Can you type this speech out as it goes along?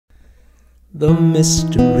The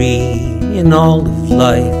mystery in all of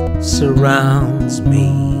life surrounds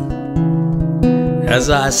me as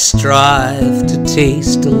I strive to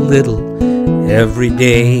taste a little every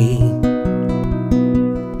day.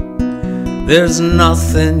 There's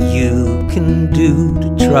nothing you can do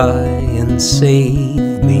to try and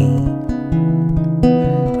save me.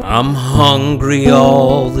 I'm hungry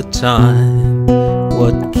all the time,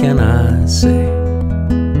 what can I say?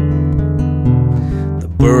 The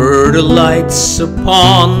bird alights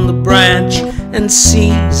upon the branch and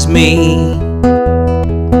sees me.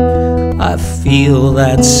 I feel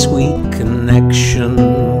that sweet connection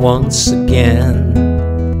once again.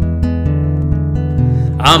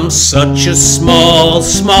 I'm such a small,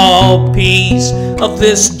 small piece of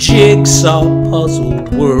this jigsaw puzzle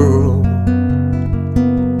world,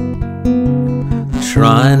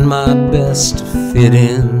 trying my best to fit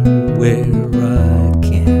in where I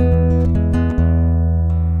can.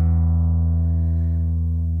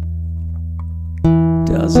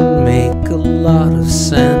 Doesn't make a lot of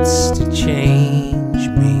sense to change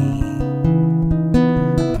me.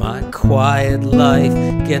 My quiet life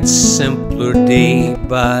gets simpler day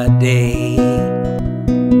by day,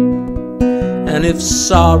 and if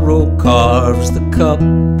sorrow carves the cup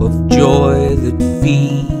of joy that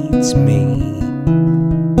feeds me,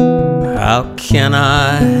 how can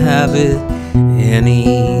I have it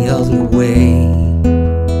any other way?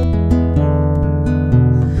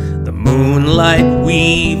 The moonlight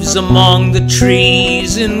weaves among the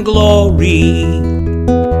trees in glory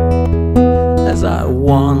as I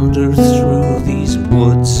wander through these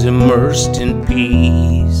woods immersed in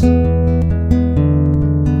peace.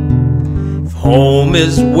 If home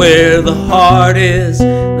is where the heart is,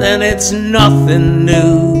 then it's nothing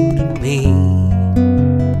new to me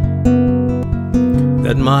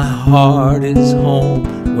that my heart is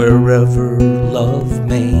home wherever love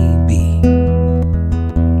may be.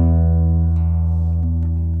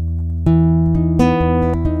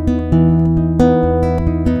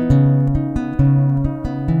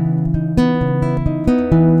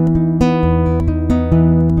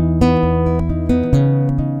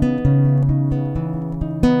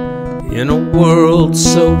 In a world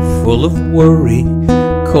so full of worry,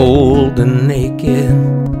 cold and naked,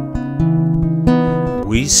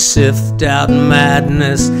 we sift out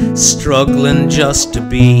madness, struggling just to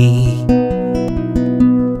be.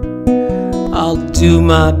 I'll do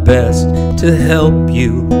my best to help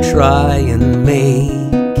you try and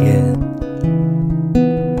make it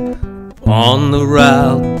on the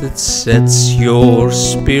route that sets your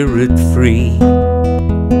spirit free.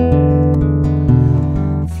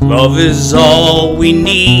 If love is all we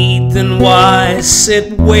need, then why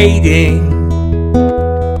sit waiting?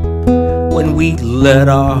 When we let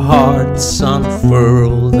our hearts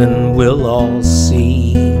unfurl, then we'll all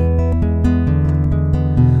see.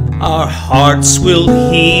 Our hearts will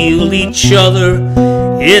heal each other,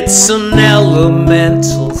 it's an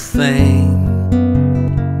elemental thing.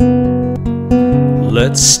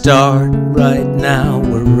 Let's start right now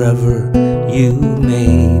wherever you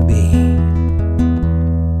may be.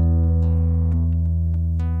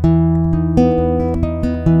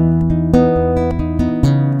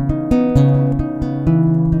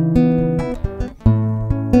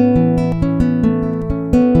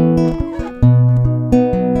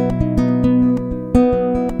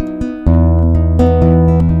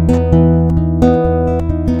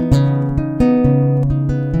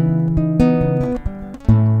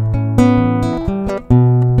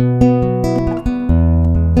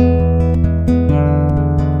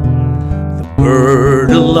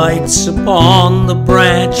 Bird alights upon the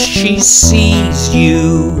branch, she sees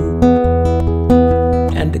you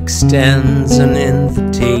and extends an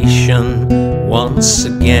invitation once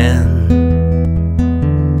again.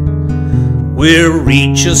 We'll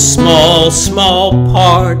reach a small, small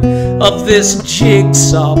part of this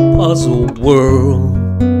jigsaw puzzle world,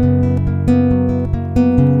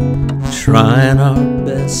 trying our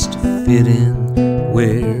best to fit in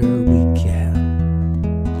where we